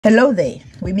Hello there,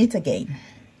 we meet again.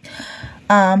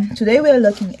 Today we are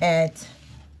looking at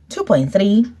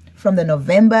 2.3 from the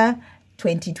November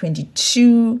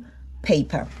 2022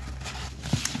 paper.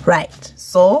 Right,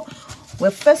 so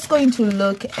we're first going to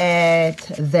look at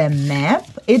the map.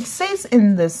 It says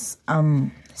in this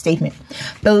statement,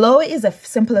 below is a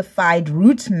simplified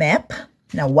route map.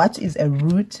 Now, what is a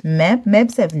route map?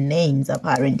 Maps have names,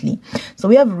 apparently. So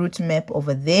we have route map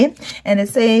over there. And it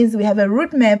says we have a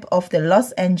route map of the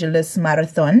Los Angeles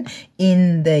Marathon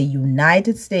in the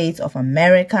United States of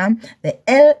America. The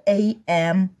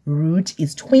LAM route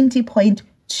is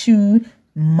 20.2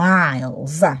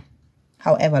 miles.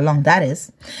 However long that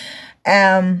is.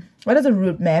 What is a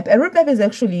route map? A route map is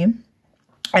actually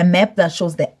a map that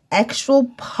shows the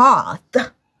actual path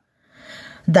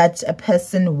that a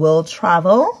person will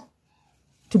travel,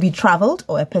 to be traveled,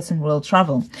 or a person will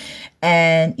travel,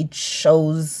 and it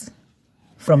shows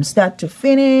from start to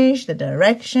finish the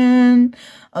direction.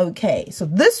 Okay, so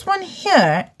this one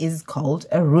here is called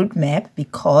a route map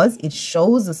because it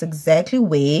shows us exactly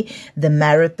where the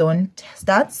marathon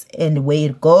starts and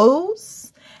where it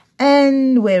goes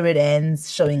and where it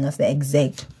ends, showing us the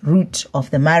exact route of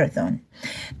the marathon.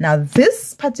 Now,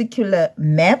 this particular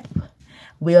map,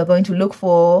 we are going to look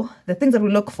for the things that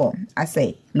we look for. I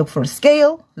say, look for a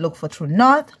scale, look for true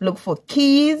north, look for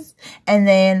keys, and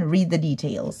then read the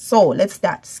details. So let's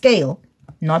start. Scale,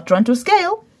 not drawn to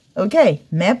scale. Okay,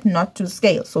 map not to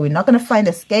scale. So we're not going to find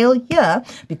a scale here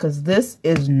because this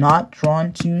is not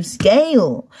drawn to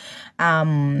scale.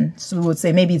 So we would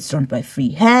say maybe it's drawn by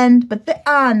freehand, but there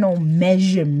are no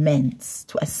measurements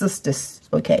to assist us.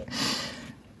 Okay.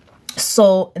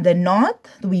 So the north,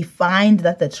 we find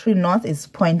that the true north is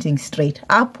pointing straight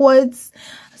upwards.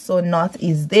 So north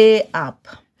is there, up.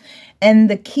 And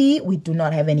the key, we do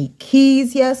not have any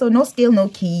keys here. So no scale, no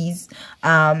keys.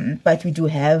 But we do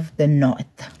have the north,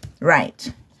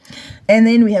 right? And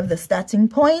then we have the starting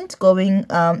point going,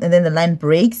 and then the line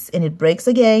breaks and it breaks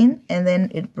again. And then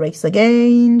it breaks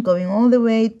again, going all the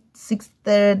way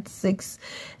 6/3, 6.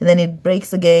 And then it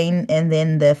breaks again. And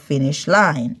then the finish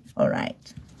line. All right.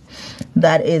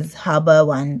 That is Harbor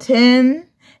 110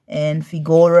 and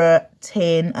Figueroa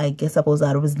 10. I suppose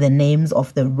that was the names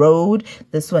of the road.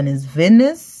 This one is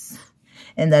Venice,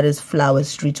 and that is Flower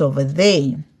Street over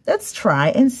there. Let's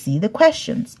try and see the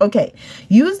questions. Okay,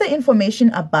 use the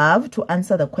information above to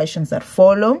answer the questions that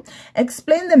follow.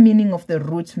 Explain the meaning of the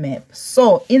route map.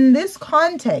 So in this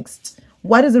context,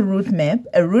 what is a route map?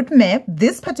 A route map,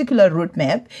 this particular route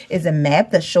map, is a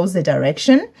map that shows the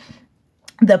direction,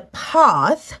 the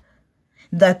path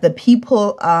that the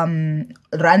people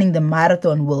running the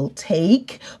marathon will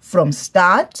take from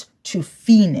start to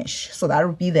finish. So that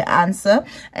would be the answer.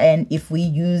 And if we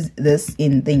use this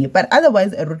in thingy, but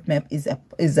otherwise a route map is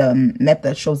a map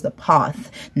that shows the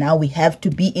path. Now we have to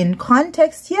be in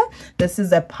context here. This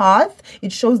is a path.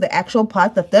 It shows the actual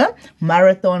path that the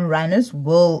marathon runners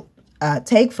will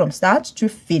take from start to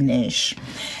finish.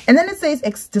 And then it says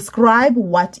describe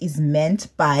what is meant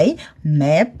by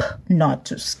map not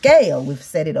to scale. We've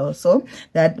said it also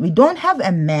that we don't have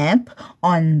a map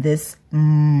on this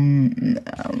we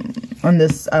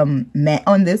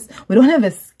don't have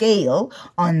a scale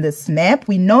on this map.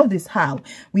 We know this how.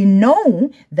 We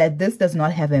know that this does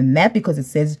not have a map because it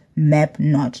says map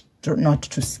not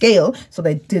to scale. So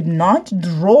they did not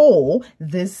draw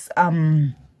this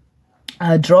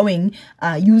drawing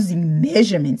using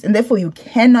measurements, and therefore you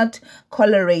cannot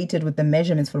correlate it with the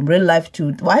measurements from real life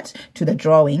to what? To the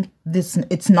drawing.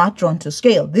 It's not drawn to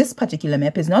scale. This particular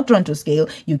map is not drawn to scale.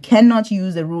 You cannot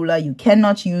use a ruler. You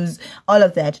cannot use all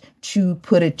of that to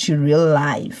put it to real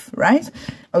life, right?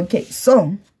 Okay,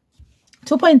 so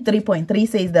 2.3.3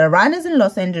 says the runners in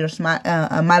Los Angeles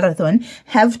marathon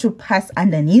have to pass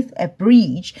underneath a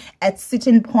bridge at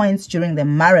certain points during the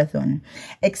marathon.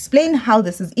 Explain how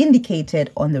this is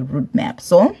indicated on the route map.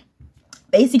 So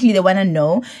basically, they want to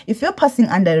know if you're passing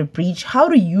under a bridge, how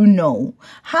do you know?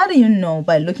 How do you know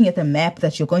by looking at the map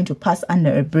that you're going to pass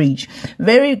under a bridge?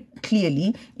 Very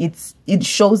clearly, it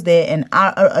shows there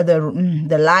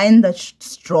the line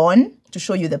that's drawn to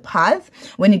show you the path.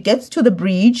 When it gets to the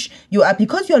bridge,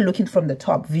 because you are looking from the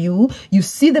top view, you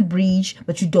see the bridge,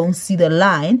 but you don't see the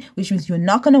line, which means you're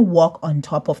not going to walk on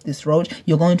top of this road.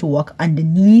 You're going to walk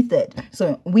underneath it.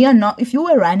 So we are not, if you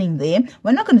were running there,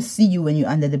 we're not going to see you when you're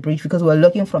under the bridge because we're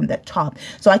looking from the top.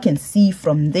 So I can see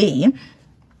from there.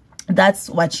 That's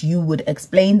what you would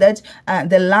explain that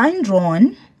the line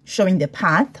drawn showing the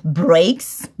path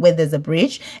breaks where there's a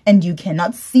bridge and you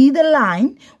cannot see the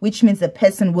line, which means the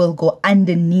person will go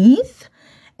underneath,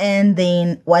 and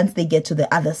then once they get to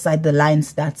the other side, the line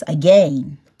starts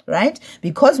again, right?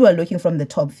 Because we're looking from the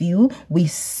top view, we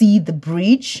see the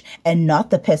bridge and not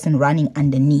the person running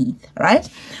underneath, right?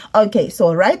 Okay,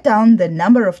 so write down the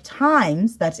number of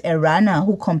times that a runner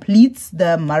who completes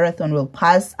the marathon will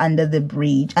pass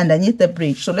underneath the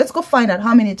bridge. So let's go find out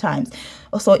how many times.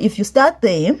 So if you start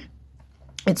there,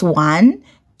 it's 1,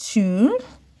 2,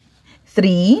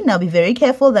 3. Now be very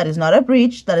careful. That is not a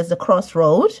bridge. That is the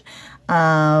crossroad.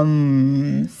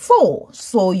 4.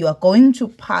 So you are going to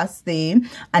pass there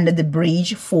under the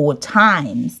bridge 4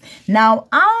 times. Now,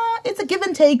 it's a give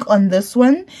and take on this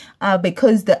one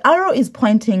because the arrow is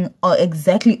pointing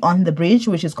exactly on the bridge,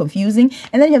 which is confusing.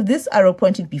 And then you have this arrow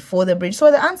pointing before the bridge. So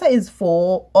the answer is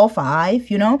 4 or 5,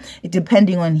 you know,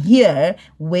 depending on here,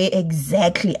 where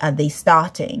exactly are they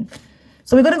starting.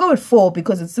 So we're going to go with 4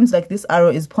 because it seems like this arrow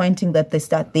is pointing that they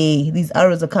start there. These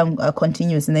arrows are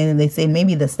continuous, and then they say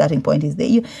maybe the starting point is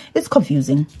there. It's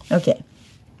confusing. Okay.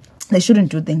 They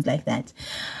shouldn't do things like that.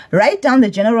 Write down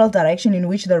the general direction in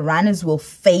which the runners will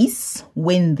face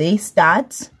when they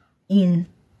start in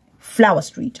Flower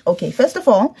Street. Okay, first of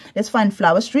all, let's find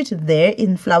Flower Street. There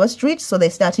in Flower Street. So they're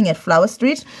starting at Flower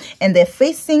Street and they're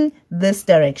facing this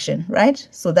direction, right?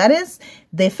 So that is,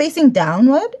 they're facing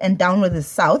downward, and downward is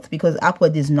south because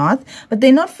upward is north, but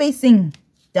they're not facing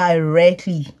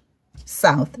directly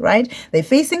south, right? They're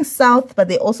facing south, but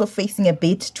they're also facing a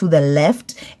bit to the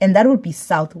left, and that would be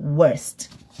southwest.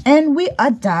 And we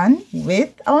are done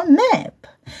with our map.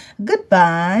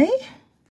 Goodbye.